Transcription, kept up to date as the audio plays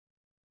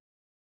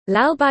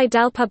Lalbhai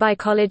Dalpatbhai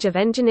College of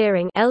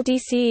Engineering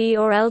 (LDCE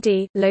or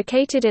LD),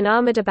 located in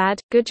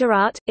Ahmedabad,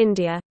 Gujarat,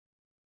 India.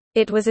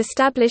 It was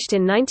established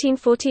in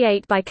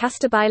 1948 by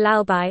Kasturbai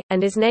Lalbhai,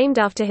 and is named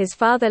after his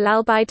father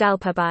Lalbhai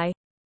Dalpatbhai.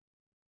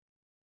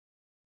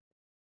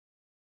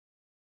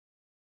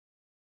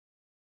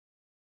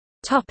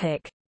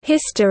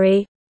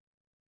 History.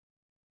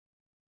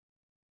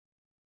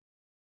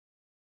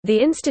 The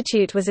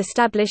institute was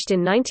established in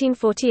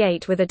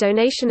 1948 with a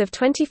donation of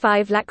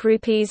 25 lakh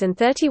rupees and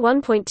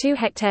 31.2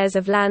 hectares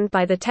of land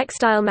by the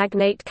textile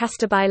magnate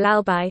Kasturbai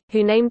Lalbhai,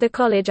 who named the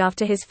college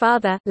after his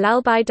father,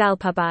 Lalbhai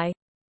Dalpatbhai.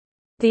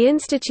 The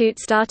institute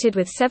started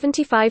with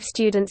 75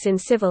 students in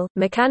civil,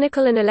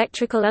 mechanical and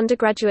electrical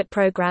undergraduate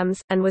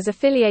programs, and was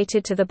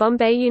affiliated to the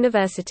Bombay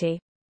University.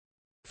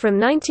 From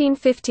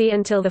 1950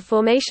 until the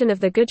formation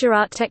of the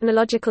Gujarat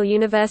Technological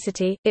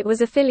University, it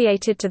was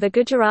affiliated to the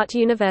Gujarat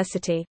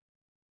University.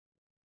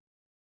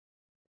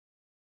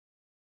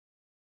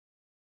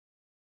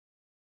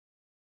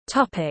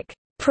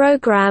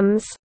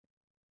 Programs.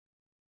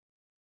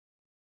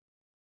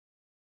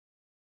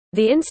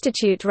 The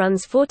institute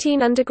runs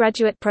 14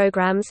 undergraduate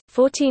programs,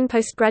 14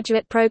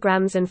 postgraduate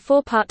programs and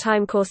 4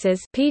 part-time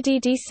courses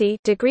 (PDDC)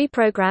 degree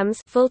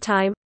programs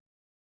full-time.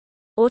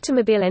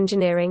 Automobile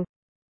engineering,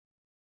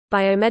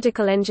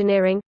 biomedical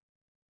engineering,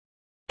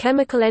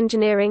 chemical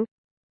engineering,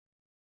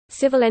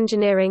 civil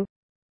engineering,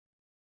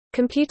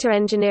 computer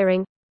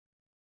engineering,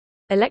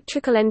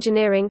 electrical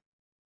engineering,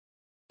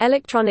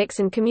 electronics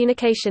and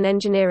communication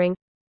engineering,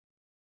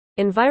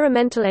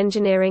 environmental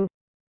engineering,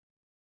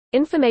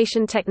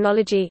 information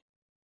technology,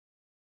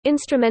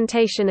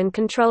 instrumentation and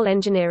control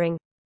engineering,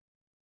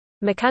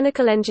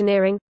 mechanical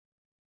engineering,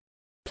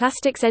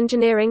 plastics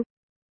engineering,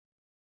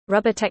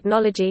 rubber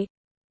technology,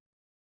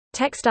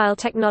 textile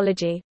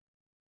technology.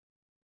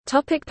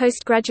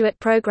 Postgraduate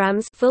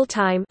programs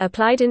full-time: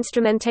 Applied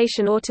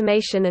Instrumentation,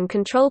 Automation and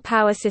Control,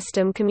 Power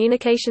System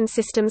Communication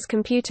Systems,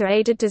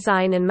 Computer-Aided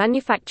Design and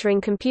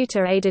Manufacturing,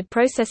 Computer-Aided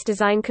Process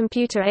Design,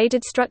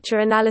 Computer-Aided Structure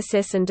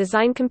Analysis and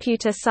Design,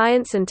 Computer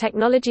Science and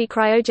Technology,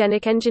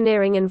 Cryogenic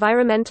Engineering,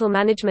 Environmental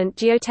Management,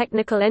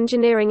 Geotechnical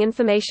Engineering,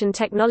 Information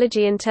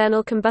Technology,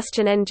 Internal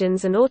Combustion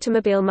Engines and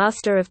Automobile,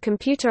 Master of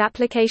Computer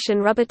Application,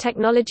 Rubber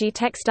Technology,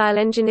 Textile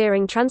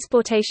Engineering,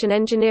 Transportation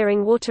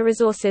Engineering, Water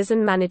Resources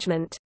and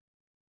Management.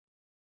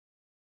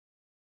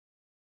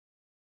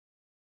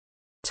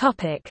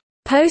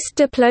 Post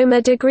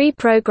Diploma Degree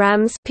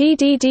Programs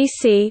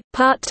 (PDDC)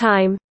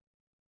 part-time.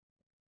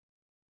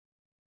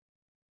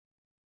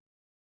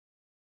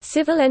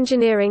 Civil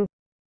Engineering,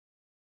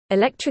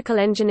 Electrical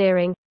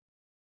Engineering,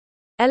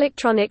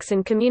 Electronics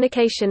and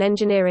Communication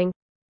Engineering,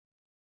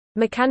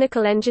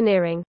 Mechanical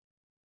Engineering.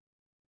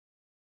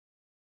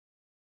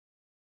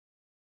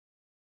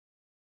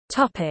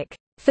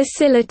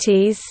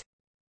 Facilities.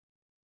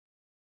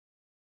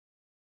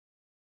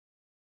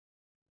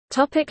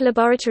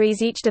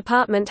 Laboratories. Each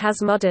department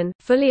has modern,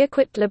 fully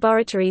equipped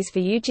laboratories for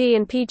UG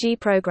and PG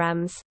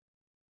programs.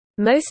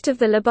 Most of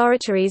the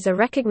laboratories are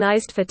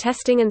recognized for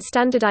testing and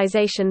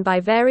standardization by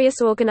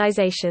various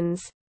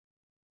organizations.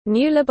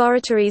 New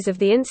laboratories of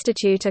the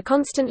institute are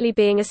constantly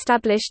being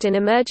established in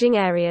emerging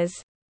areas.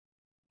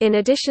 In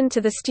addition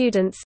to the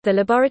students, the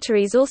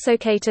laboratories also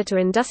cater to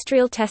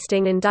industrial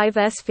testing in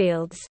diverse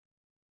fields.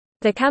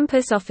 The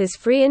campus offers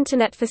free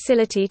internet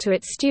facility to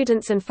its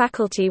students and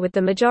faculty, with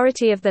the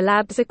majority of the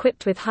labs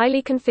equipped with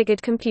highly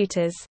configured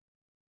computers.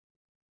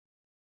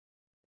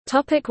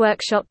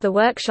 Workshop. The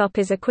workshop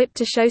is equipped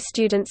to show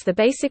students the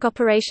basic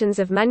operations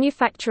of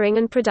manufacturing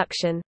and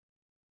production.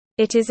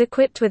 It is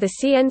equipped with a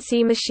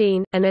CNC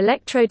machine, an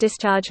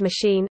electro-discharge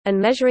machine,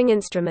 and measuring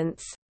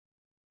instruments.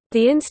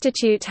 The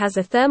institute has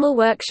a thermal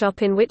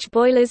workshop in which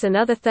boilers and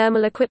other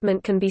thermal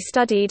equipment can be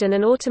studied, and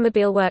an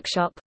automobile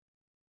workshop.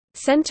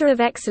 Center of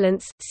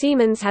Excellence,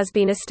 Siemens has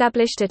been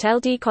established at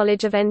LD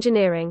College of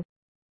Engineering.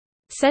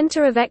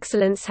 Center of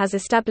Excellence has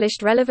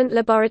established relevant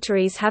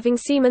laboratories having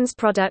Siemens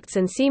products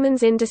and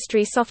Siemens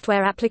industry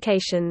software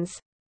applications.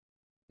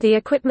 The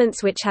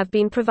equipments which have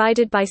been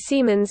provided by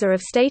Siemens are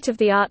of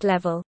state-of-the-art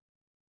level.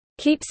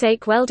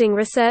 Keepsake Welding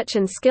Research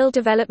and Skill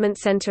Development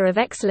Center of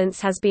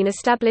Excellence has been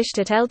established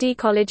at LD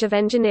College of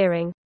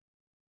Engineering.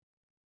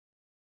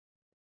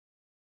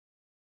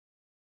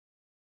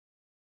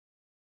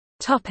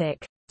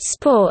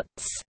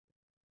 Sports.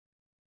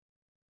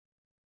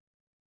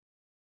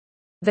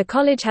 The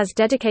college has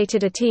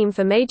dedicated a team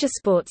for major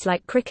sports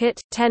like cricket,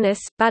 tennis,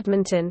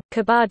 badminton,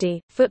 kabaddi,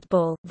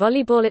 football,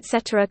 volleyball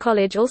etc.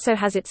 College also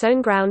has its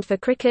own ground for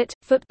cricket,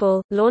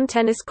 football, lawn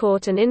tennis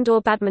court and indoor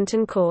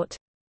badminton court.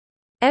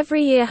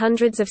 Every year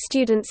hundreds of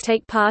students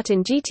take part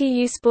in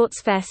GTU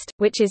Sports Fest,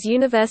 which is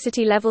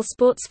university-level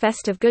sports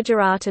fest of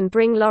Gujarat, and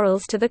bring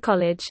laurels to the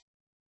college.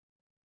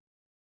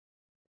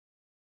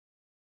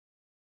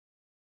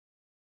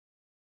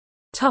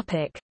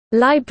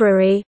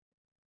 Library.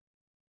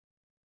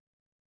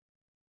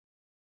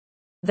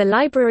 The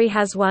library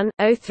has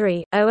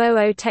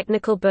 1,030,000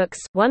 technical books,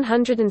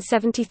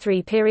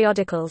 173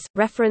 periodicals,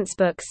 reference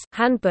books,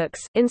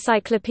 handbooks,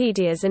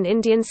 encyclopedias and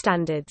Indian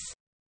standards.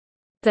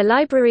 The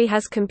library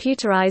has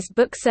computerized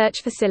book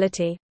search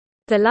facility.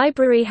 The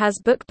library has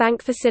book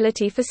bank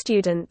facility for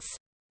students.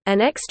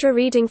 An extra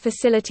reading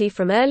facility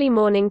from early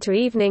morning to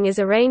evening is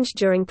arranged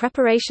during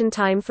preparation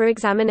time for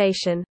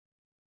examination.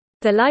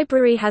 The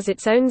library has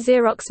its own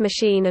Xerox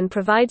machine and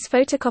provides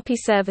photocopy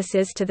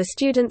services to the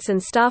students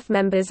and staff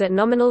members at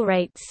nominal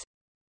rates.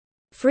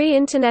 Free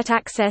Internet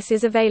access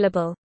is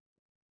available.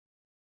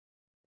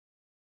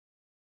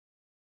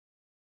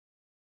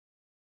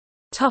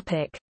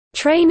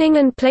 Training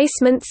and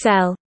Placement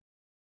Cell.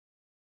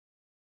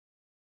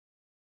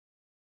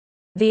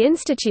 The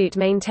institute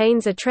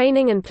maintains a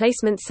training and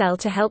placement cell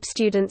to help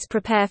students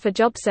prepare for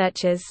job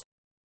searches.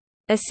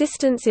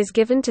 Assistance is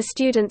given to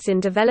students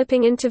in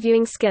developing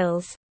interviewing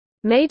skills.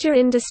 Major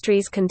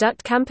industries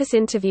conduct campus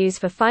interviews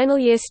for final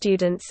year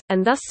students,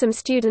 and thus some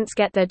students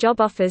get their job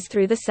offers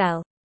through the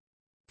cell.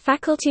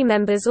 Faculty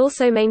members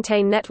also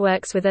maintain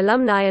networks with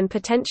alumni and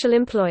potential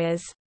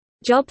employers.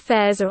 Job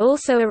fairs are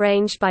also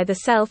arranged by the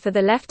cell for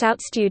the left-out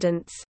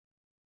students.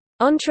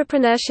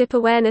 Entrepreneurship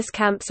awareness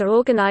camps are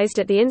organized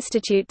at the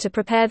institute to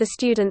prepare the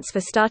students for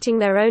starting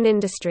their own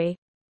industry.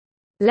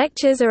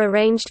 Lectures are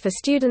arranged for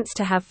students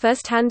to have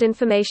first-hand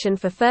information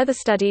for further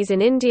studies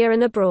in India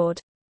and abroad.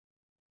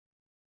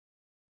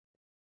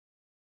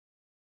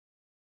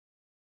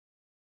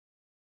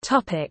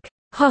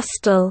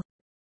 Hostel.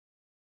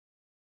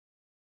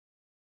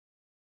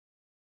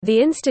 The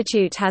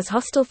institute has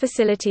hostel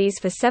facilities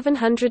for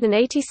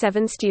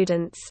 787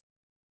 students.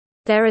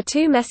 There are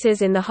 2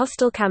 messes in the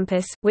hostel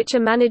campus, which are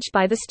managed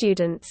by the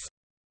students.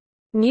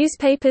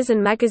 Newspapers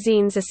and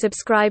magazines are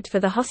subscribed for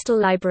the hostel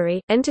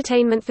library.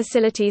 Entertainment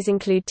facilities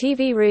include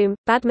TV room,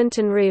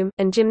 badminton room,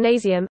 and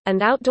gymnasium,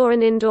 and outdoor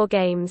and indoor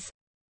games.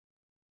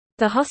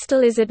 The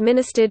hostel is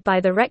administered by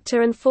the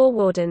rector and 4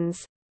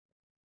 wardens.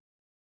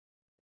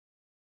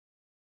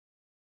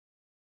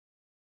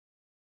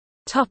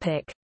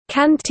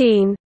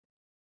 Canteen.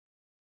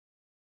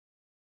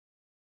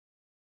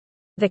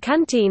 The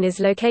canteen is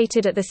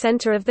located at the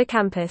center of the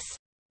campus.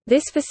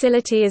 This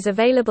facility is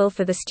available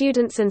for the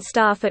students and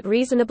staff at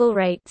reasonable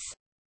rates.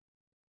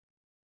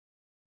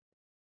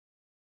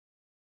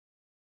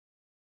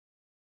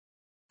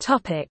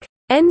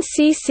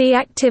 NCC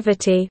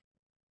activity.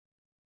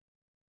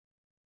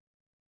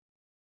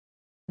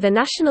 The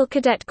National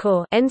Cadet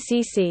Corps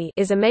 (NCC)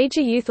 is a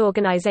major youth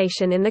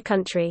organization in the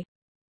country.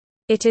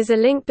 It is a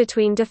link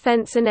between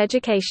defense and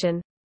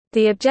education.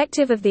 The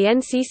objective of the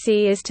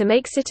NCC is to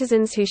make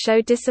citizens who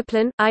show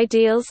discipline,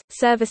 ideals,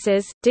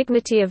 services,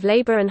 dignity of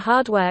labor and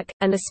hard work,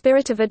 and a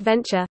spirit of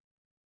adventure.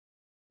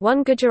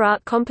 One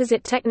Gujarat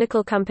Composite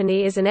Technical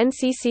Company is an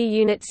NCC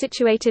unit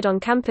situated on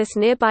campus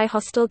nearby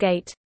Hostel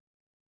Gate.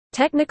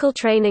 Technical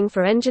training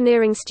for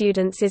engineering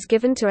students is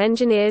given to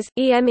engineers,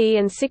 EME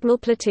and signal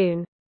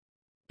platoon.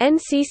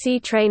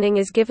 NCC training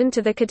is given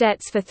to the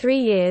cadets for 3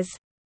 years.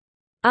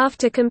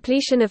 After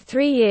completion of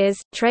 3 years,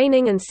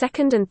 training and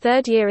second and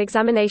third year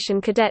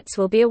examination cadets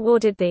will be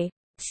awarded the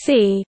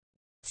C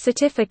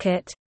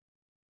certificate.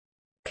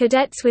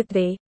 Cadets with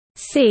the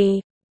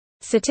C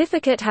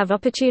certificate have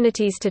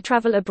opportunities to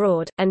travel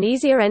abroad, and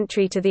easier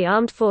entry to the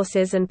armed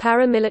forces and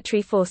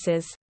paramilitary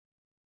forces.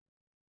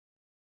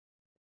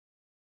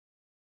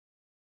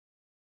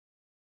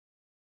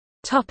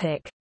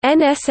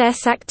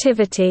 NSS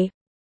activity.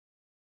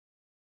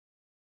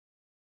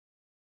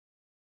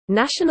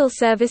 National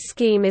Service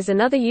Scheme is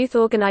another youth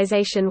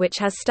organization which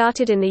has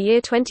started in the year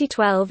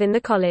 2012 in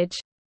the college.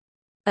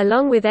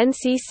 Along with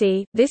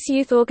NCC, this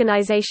youth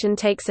organization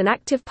takes an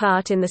active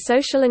part in the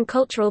social and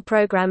cultural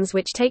programs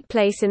which take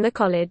place in the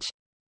college.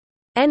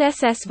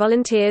 NSS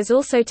volunteers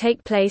also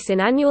take place in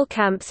annual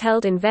camps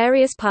held in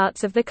various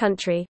parts of the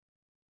country.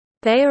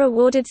 They are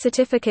awarded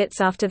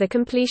certificates after the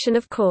completion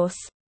of course.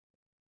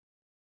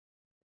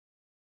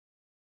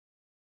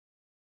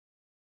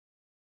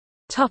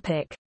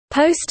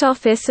 Post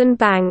office and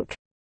bank.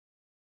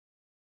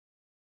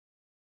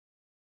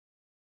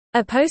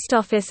 A post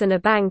office and a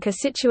bank are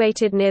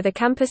situated near the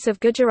campus of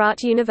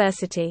Gujarat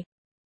University.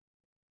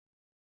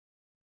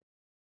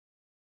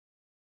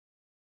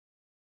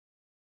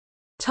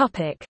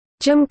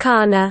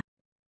 Gymkhana.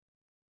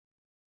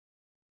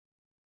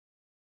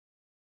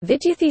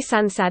 Vidyarthi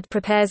Sansad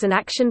prepares an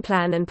action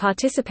plan and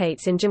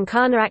participates in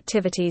Gymkhana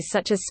activities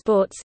such as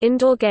sports,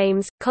 indoor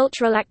games,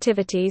 cultural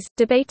activities,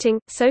 debating,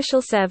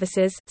 social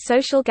services,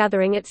 social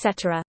gathering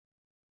etc.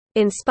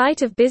 In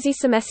spite of busy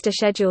semester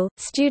schedule,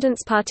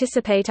 students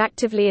participate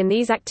actively in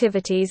these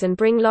activities and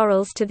bring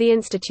laurels to the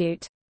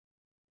institute.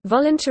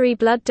 Voluntary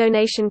blood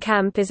donation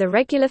camp is a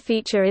regular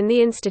feature in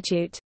the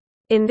institute.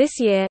 In this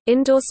year,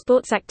 indoor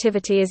sports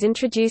activity is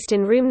introduced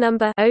in room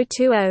number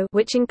 020,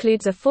 which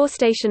includes a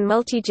 4-station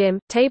multi-gym,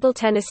 table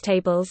tennis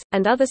tables,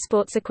 and other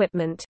sports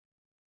equipment.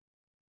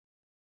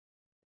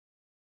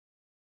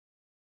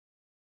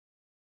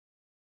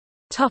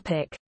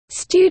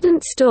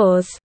 Student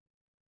stores.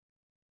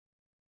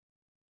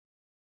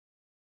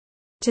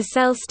 To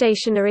sell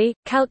stationery,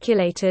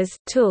 calculators,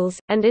 tools,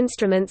 and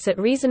instruments at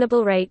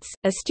reasonable rates,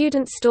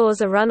 student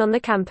stores are run on the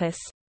campus.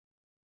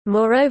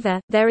 Moreover,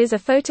 there is a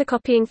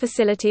photocopying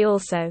facility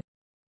also.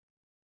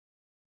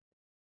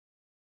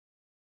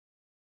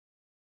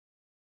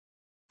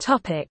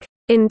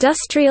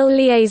 Industrial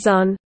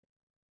Liaison.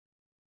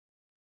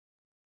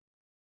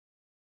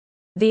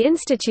 The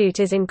institute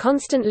is in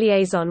constant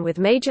liaison with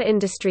major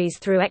industries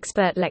through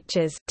expert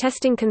lectures,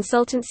 testing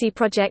consultancy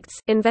projects,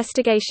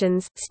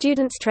 investigations,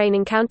 students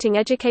training counting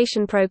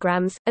education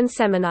programs, and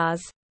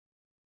seminars.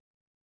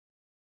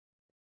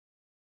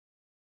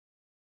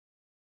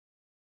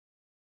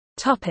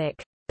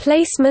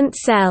 Placement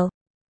cell.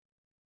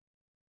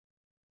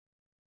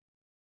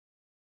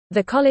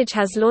 The college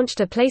has launched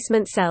a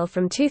placement cell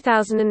from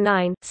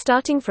 2009.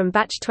 Starting from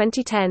batch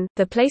 2010,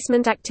 the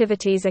placement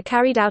activities are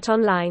carried out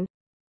online.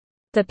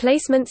 The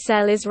placement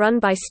cell is run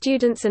by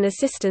students and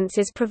assistance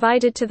is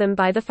provided to them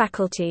by the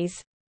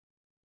faculties.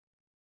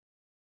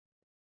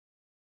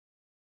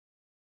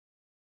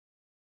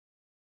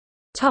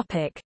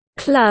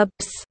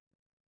 Clubs.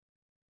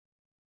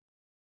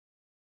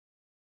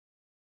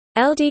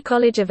 LD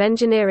College of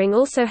Engineering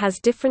also has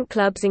different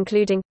clubs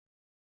including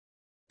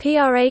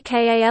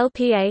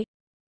PRAKALPA,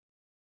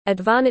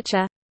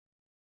 Advanature,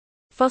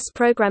 FOSS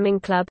Programming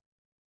Club,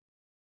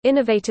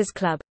 Innovators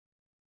Club,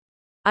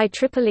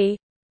 IEEE,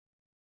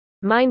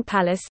 Mind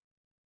Palace,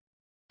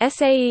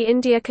 SAE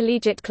India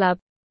Collegiate Club,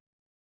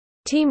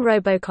 Team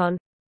Robocon,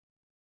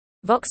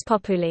 Vox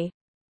Populi.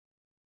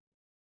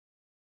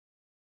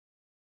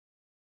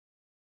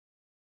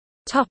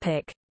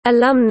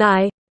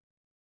 Alumni.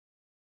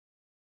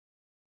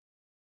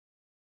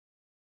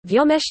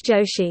 Vyomesh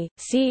Joshi,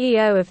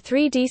 CEO of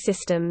 3D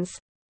Systems.